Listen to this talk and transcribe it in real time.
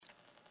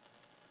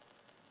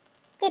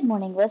Good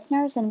morning,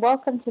 listeners, and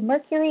welcome to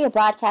Mercury, a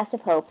broadcast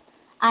of hope.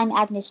 I'm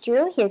Agnes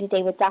Drew, here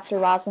today with Dr.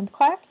 Rosalind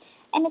Clark,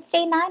 and it's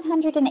day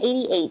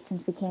 988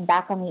 since we came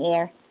back on the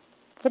air.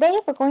 Today,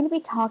 we're going to be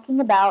talking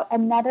about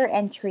another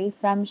entry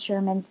from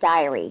Sherman's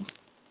diary.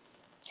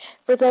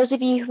 For those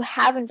of you who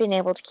haven't been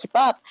able to keep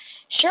up,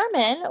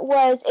 Sherman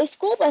was a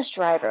school bus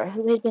driver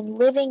who had been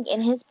living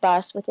in his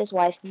bus with his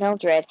wife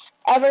Mildred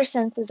ever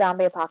since the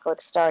zombie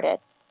apocalypse started.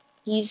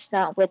 He's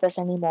not with us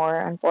anymore,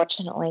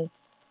 unfortunately,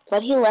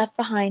 but he left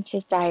behind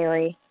his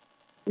diary,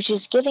 which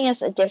is giving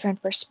us a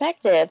different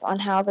perspective on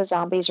how the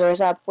zombies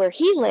rose up where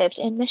he lived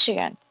in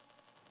Michigan.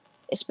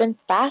 It's been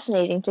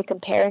fascinating to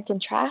compare and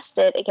contrast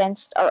it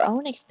against our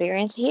own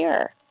experience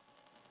here.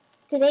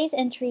 Today's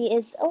entry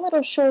is a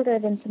little shorter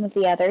than some of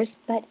the others,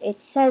 but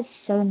it says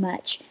so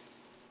much.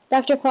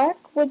 Dr. Clark,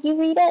 would you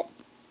read it?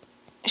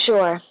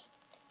 Sure.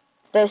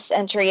 This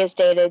entry is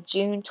dated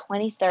June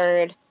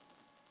 23rd,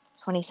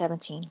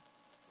 2017.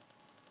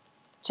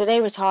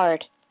 Today was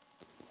hard.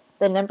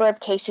 The number of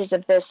cases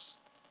of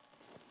this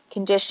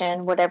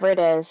condition, whatever it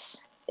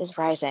is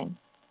rising.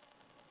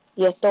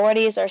 The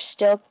authorities are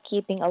still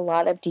keeping a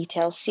lot of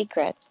details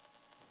secret.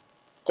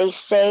 They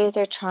say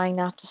they're trying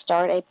not to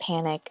start a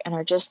panic and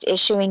are just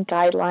issuing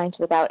guidelines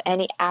without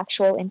any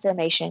actual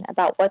information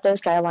about what those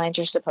guidelines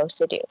are supposed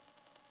to do.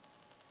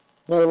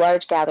 No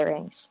large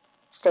gatherings.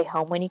 Stay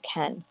home when you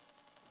can.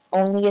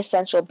 Only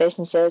essential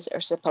businesses are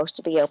supposed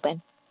to be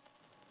open.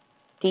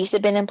 These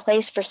have been in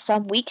place for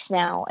some weeks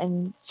now,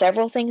 and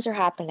several things are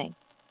happening.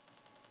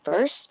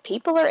 First,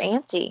 people are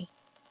antsy.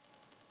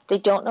 They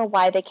don't know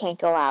why they can't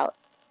go out.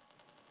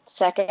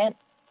 Second,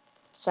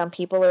 some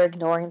people are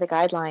ignoring the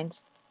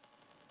guidelines.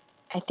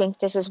 I think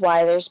this is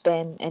why there's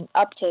been an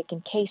uptick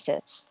in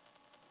cases.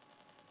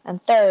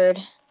 And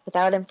third,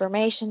 without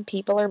information,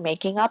 people are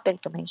making up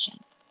information.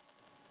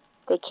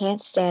 They can't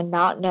stand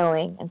not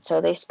knowing, and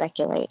so they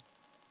speculate.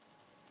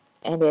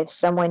 And if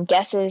someone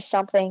guesses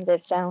something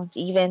that sounds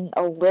even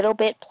a little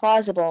bit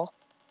plausible,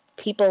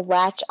 people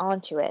latch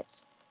onto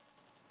it.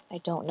 I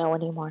don't know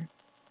anymore.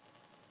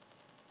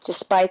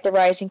 Despite the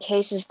rising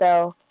cases,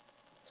 though,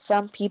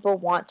 some people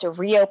want to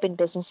reopen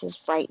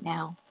businesses right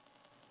now.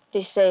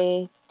 They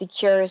say the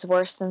cure is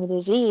worse than the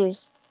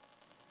disease,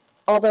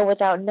 although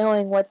without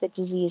knowing what the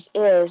disease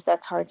is,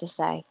 that's hard to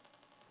say.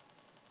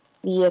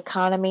 The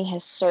economy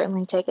has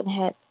certainly taken a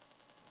hit.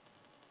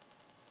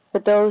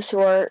 But those who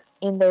are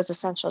in those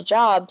essential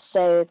jobs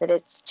say that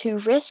it's too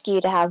risky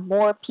to have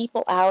more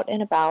people out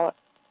and about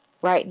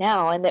right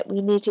now, and that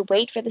we need to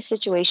wait for the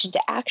situation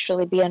to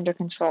actually be under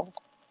control.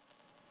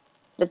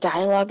 The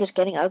dialogue is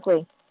getting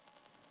ugly.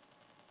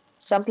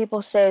 Some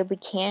people say we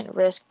can't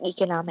risk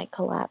economic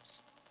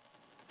collapse.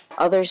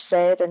 Others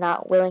say they're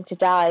not willing to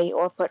die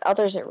or put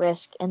others at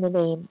risk in the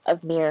name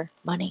of mere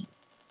money.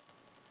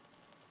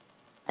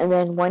 And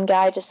then one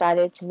guy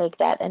decided to make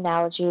that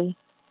analogy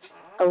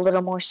a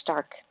little more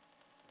stark.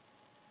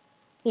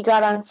 He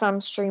got on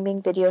some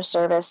streaming video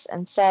service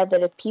and said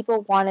that if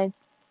people wanted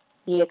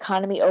the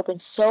economy open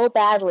so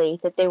badly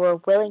that they were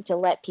willing to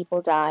let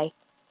people die,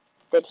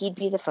 that he'd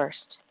be the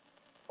first,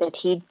 that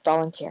he'd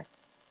volunteer,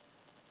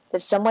 that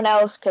someone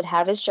else could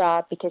have his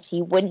job because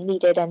he wouldn't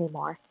need it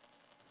anymore.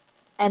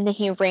 And then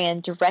he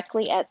ran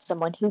directly at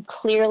someone who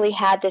clearly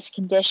had this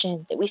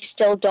condition that we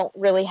still don't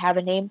really have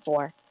a name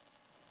for.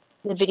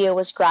 The video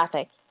was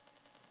graphic,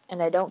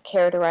 and I don't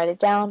care to write it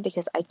down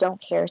because I don't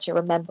care to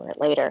remember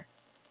it later.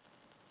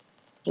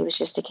 He was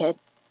just a kid.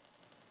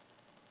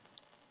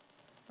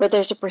 But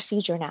there's a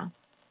procedure now.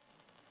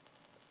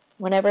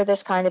 Whenever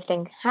this kind of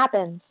thing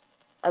happens,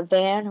 a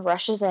van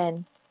rushes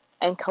in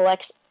and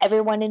collects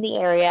everyone in the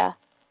area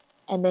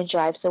and then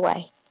drives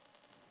away.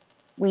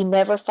 We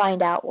never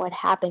find out what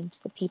happened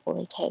to the people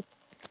they take.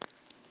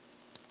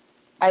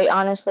 I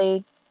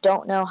honestly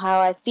don't know how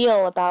I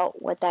feel about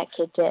what that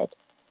kid did.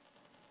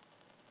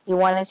 He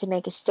wanted to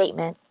make a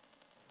statement,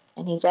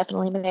 and he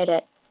definitely made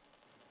it.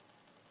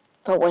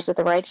 But was it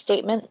the right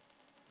statement?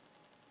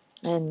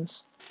 And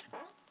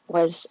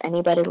was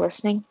anybody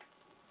listening?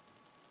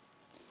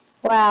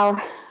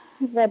 Wow,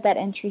 I've read that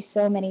entry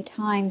so many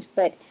times,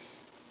 but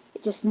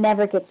it just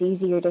never gets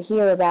easier to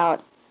hear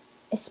about,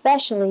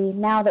 especially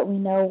now that we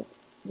know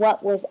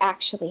what was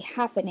actually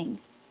happening.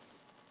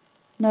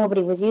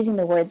 Nobody was using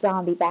the word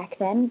zombie back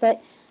then, but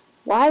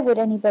why would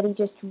anybody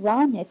just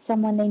run at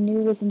someone they knew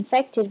was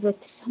infected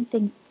with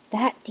something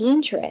that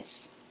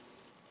dangerous?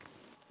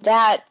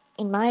 That,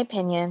 in my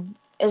opinion,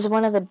 is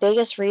one of the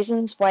biggest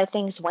reasons why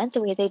things went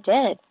the way they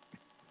did.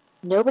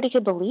 Nobody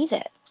could believe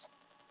it.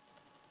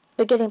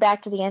 But getting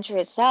back to the entry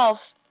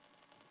itself,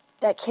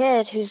 that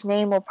kid, whose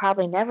name we'll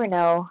probably never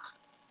know,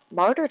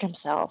 martyred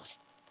himself.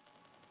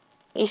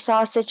 He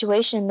saw a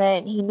situation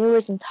that he knew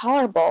was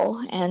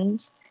intolerable,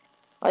 and,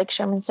 like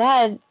Sherman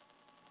said,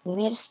 he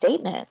made a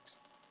statement.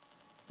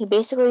 He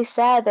basically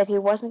said that he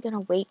wasn't going to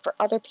wait for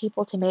other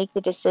people to make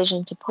the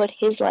decision to put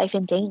his life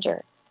in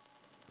danger.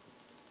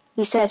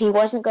 He said he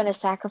wasn't going to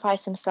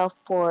sacrifice himself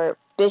for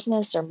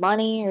business or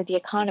money or the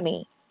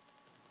economy.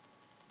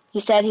 He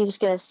said he was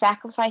going to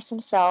sacrifice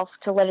himself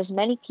to let as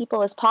many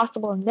people as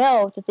possible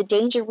know that the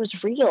danger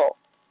was real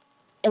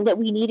and that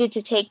we needed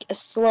to take a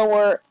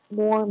slower,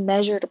 more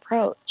measured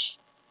approach.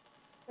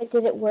 But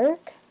did it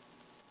work?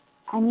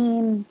 I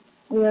mean,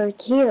 we are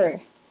here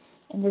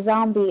in the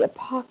zombie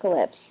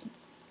apocalypse.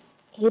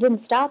 He didn't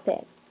stop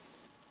it.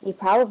 He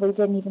probably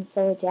didn't even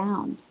slow it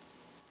down.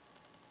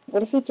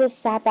 What if he just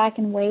sat back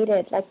and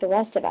waited like the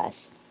rest of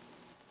us?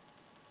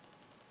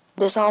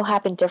 This all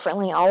happened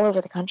differently all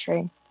over the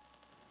country.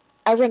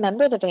 I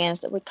remember the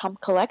vans that would come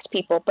collect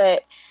people,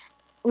 but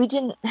we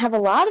didn't have a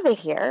lot of it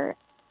here.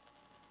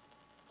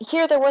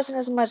 Here there wasn't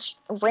as much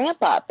ramp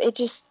up. It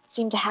just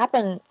seemed to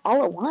happen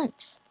all at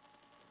once.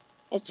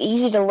 It's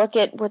easy to look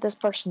at what this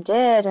person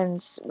did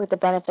and, with the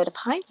benefit of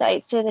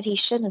hindsight, say that he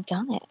shouldn't have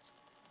done it.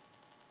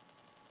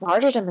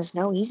 Martyrdom is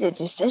no easy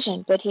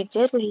decision, but he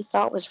did what he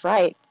thought was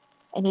right,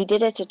 and he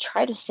did it to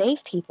try to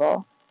save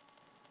people.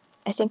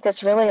 I think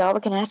that's really all we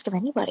can ask of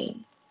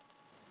anybody.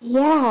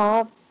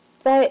 Yeah,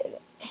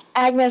 but...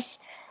 Agnes,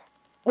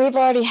 we've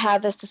already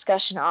had this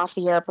discussion off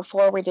the air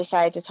before we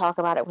decided to talk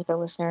about it with the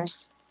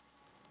listeners.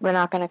 We're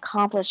not going to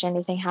accomplish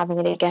anything having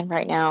it again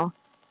right now.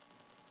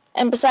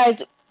 And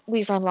besides,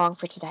 we've run long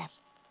for today.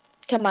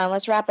 Come on,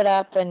 let's wrap it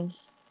up and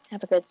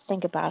have a good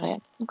think about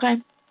it, okay?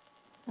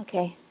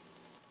 Okay.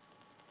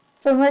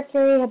 For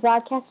Mercury, a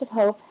broadcast of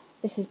hope,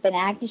 this has been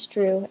Agnes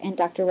Drew and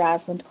Dr.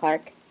 Rosalind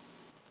Clark.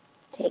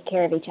 Take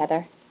care of each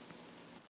other.